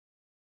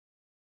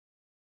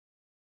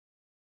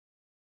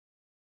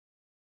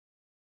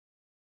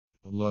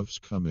Love's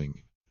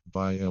Coming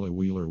by Ella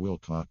Wheeler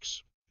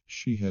Wilcox.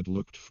 She had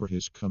looked for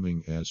his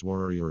coming as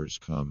warriors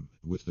come,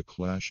 with the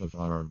clash of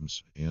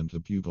arms and the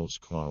bugle's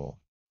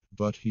call.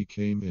 But he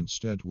came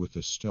instead with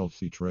a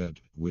stealthy tread,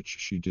 which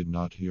she did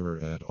not hear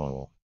at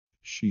all.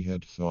 She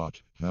had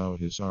thought how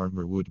his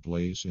armor would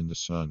blaze in the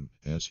sun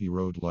as he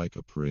rode like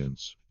a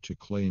prince to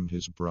claim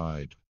his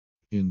bride.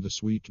 In the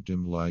sweet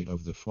dim light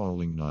of the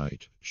falling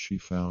night, she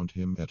found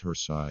him at her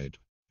side.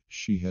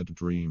 She had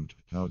dreamed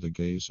how the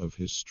gaze of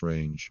his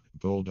strange,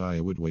 bold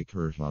eye would wake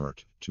her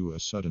heart to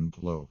a sudden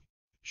glow.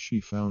 She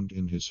found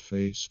in his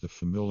face the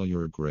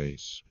familiar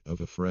grace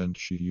of a friend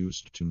she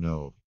used to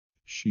know.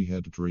 She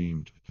had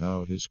dreamed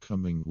how his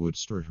coming would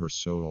stir her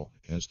soul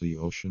as the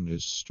ocean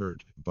is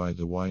stirred by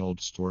the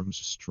wild storm's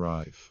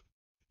strife.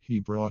 He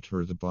brought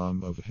her the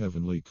balm of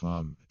heavenly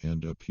calm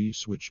and a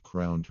peace which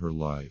crowned her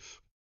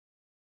life.